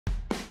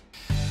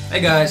Hey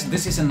guys,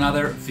 this is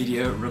another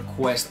video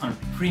request on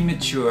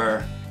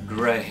premature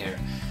gray hair.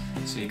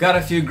 So you got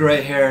a few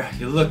gray hair,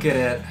 you look at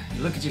it,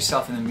 you look at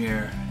yourself in the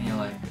mirror and you're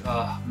like,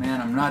 oh man,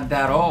 I'm not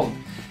that old.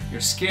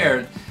 You're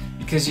scared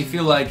because you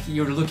feel like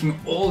you're looking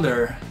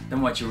older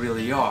than what you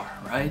really are,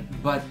 right?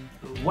 But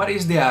what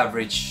is the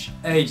average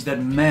age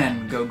that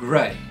men go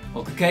gray?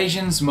 Well,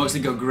 Caucasians mostly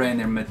go gray in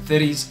their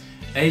mid-30s,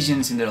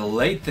 Asians in their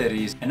late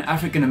 30s, and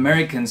African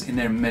Americans in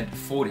their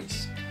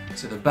mid-40s.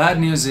 So the bad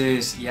news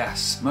is,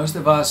 yes, most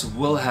of us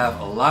will have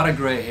a lot of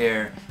gray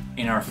hair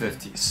in our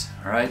 50s,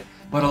 alright?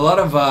 But a lot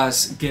of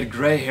us get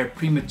gray hair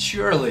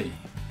prematurely,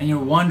 and you're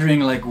wondering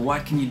like,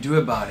 what can you do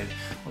about it?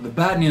 Well, the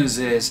bad news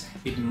is,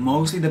 it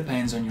mostly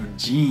depends on your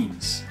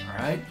genes,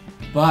 alright?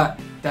 But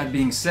that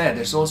being said,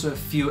 there's also a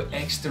few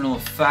external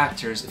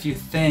factors, a few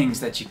things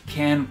that you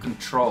can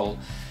control,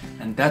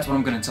 and that's what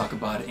I'm going to talk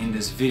about in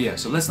this video.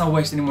 So let's not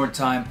waste any more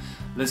time,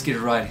 let's get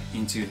right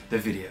into the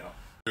video.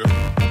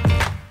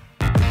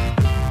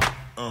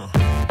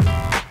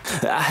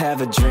 I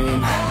have a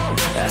dream,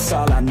 that's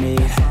all I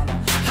need.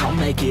 I'll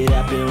make it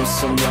happen with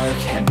some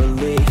work and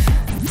belief.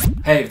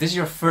 Hey, if this is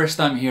your first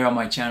time here on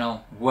my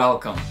channel,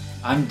 welcome.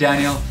 I'm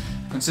Daniel.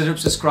 Consider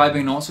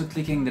subscribing and also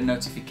clicking the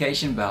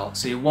notification bell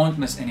so you won't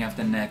miss any of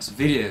the next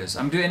videos.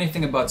 I'm doing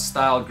anything about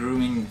style,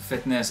 grooming,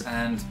 fitness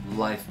and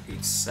life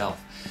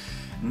itself.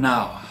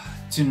 Now,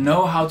 to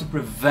know how to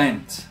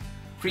prevent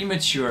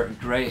premature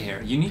gray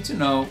hair, you need to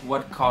know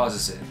what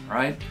causes it,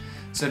 right?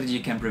 So that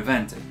you can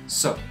prevent it.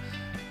 So,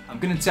 I'm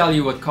gonna tell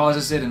you what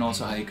causes it and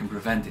also how you can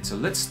prevent it. So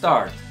let's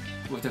start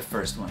with the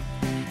first one.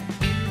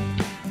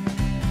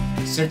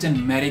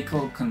 Certain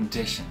medical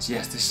conditions.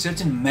 Yes, there's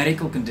certain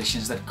medical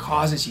conditions that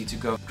causes you to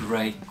go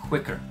gray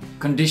quicker.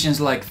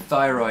 Conditions like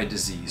thyroid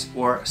disease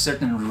or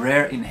certain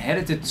rare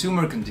inherited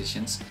tumor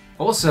conditions.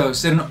 Also,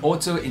 certain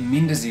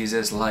autoimmune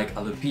diseases like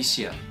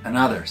alopecia and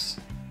others.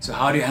 So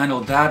how do you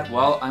handle that?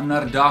 Well, I'm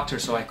not a doctor,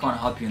 so I can't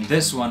help you in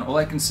this one. All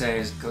I can say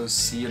is go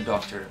see a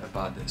doctor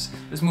about this.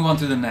 Let's move on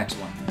to the next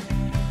one.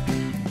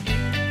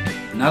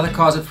 Another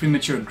cause of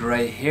premature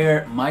gray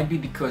hair might be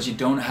because you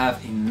don't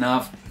have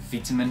enough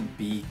vitamin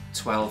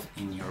B12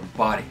 in your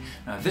body.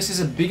 Now this is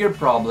a bigger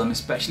problem,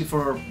 especially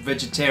for a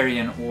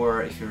vegetarian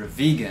or if you're a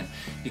vegan,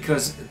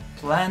 because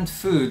plant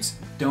foods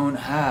don't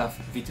have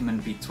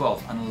vitamin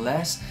B12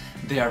 unless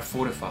they are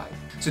fortified.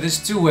 So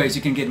there's two ways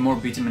you can get more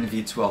vitamin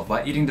B12,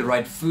 by eating the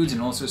right foods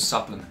and also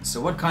supplements. So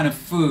what kind of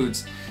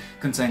foods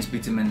contains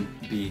vitamin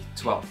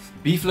B12?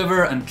 Beef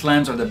liver and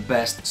clams are the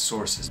best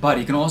sources, but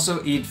you can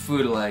also eat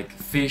food like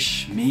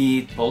fish,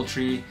 meat,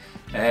 poultry,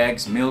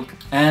 eggs, milk,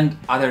 and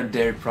other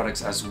dairy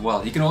products as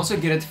well. You can also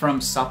get it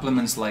from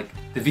supplements like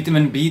the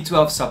vitamin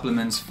B12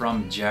 supplements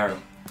from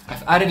Jarrow.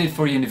 I've added it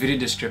for you in the video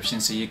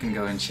description so you can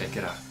go and check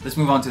it out. Let's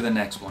move on to the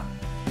next one.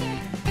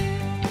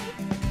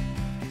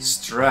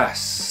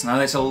 Stress. Now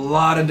there's a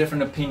lot of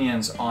different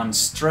opinions on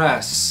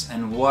stress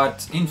and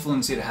what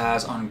influence it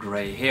has on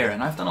gray hair,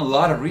 and I've done a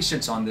lot of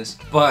research on this,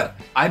 but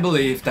I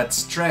believe that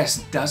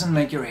stress doesn't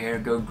make your hair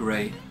go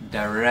gray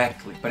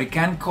directly, but it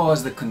can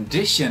cause the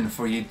condition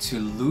for you to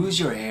lose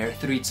your hair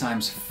 3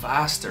 times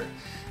faster,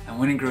 and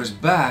when it grows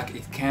back,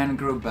 it can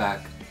grow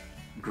back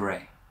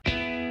gray.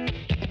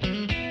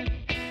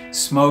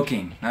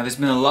 Smoking. Now there's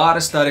been a lot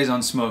of studies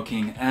on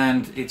smoking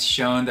and it's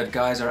shown that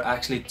guys are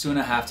actually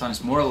 2.5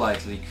 times more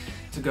likely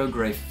to go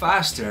gray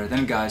faster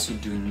than guys who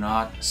do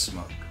not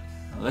smoke.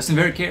 Now listen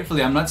very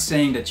carefully, I'm not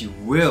saying that you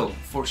will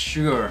for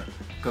sure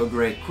go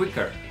gray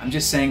quicker. I'm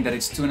just saying that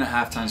it's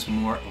 2.5 times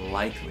more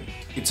likely.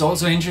 It's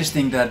also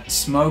interesting that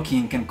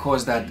smoking can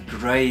cause that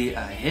gray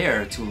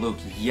hair to look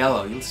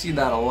yellow. You'll see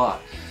that a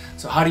lot.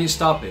 So how do you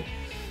stop it?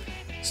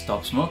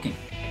 Stop smoking.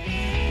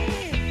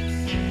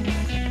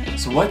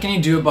 So what can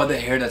you do about the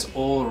hair that's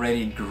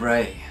already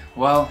gray?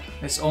 Well,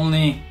 it's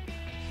only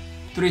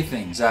 3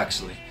 things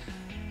actually.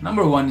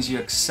 Number 1 is you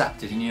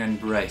accept it and you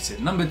embrace it.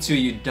 Number 2,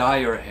 you dye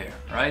your hair,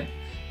 right?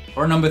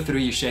 Or number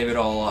 3, you shave it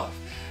all off.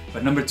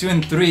 But number 2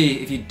 and 3,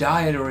 if you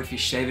dye it or if you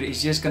shave it,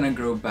 it's just gonna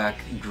grow back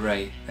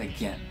gray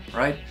again,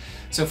 right?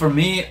 So for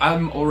me,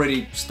 I'm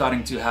already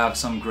starting to have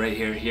some gray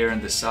hair here on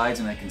the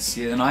sides and I can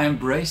see it and I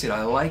embrace it,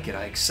 I like it,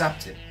 I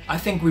accept it. I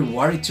think we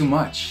worry too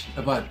much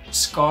about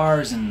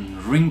scars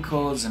and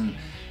wrinkles and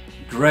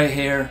gray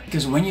hair,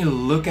 because when you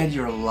look at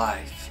your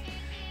life,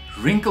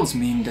 wrinkles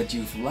mean that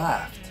you've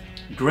laughed,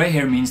 gray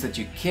hair means that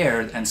you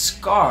cared, and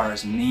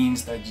scars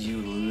means that you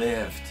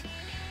lived.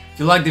 If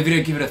you liked the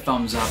video, give it a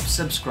thumbs up,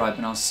 subscribe,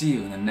 and I'll see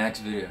you in the next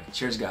video.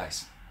 Cheers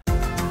guys.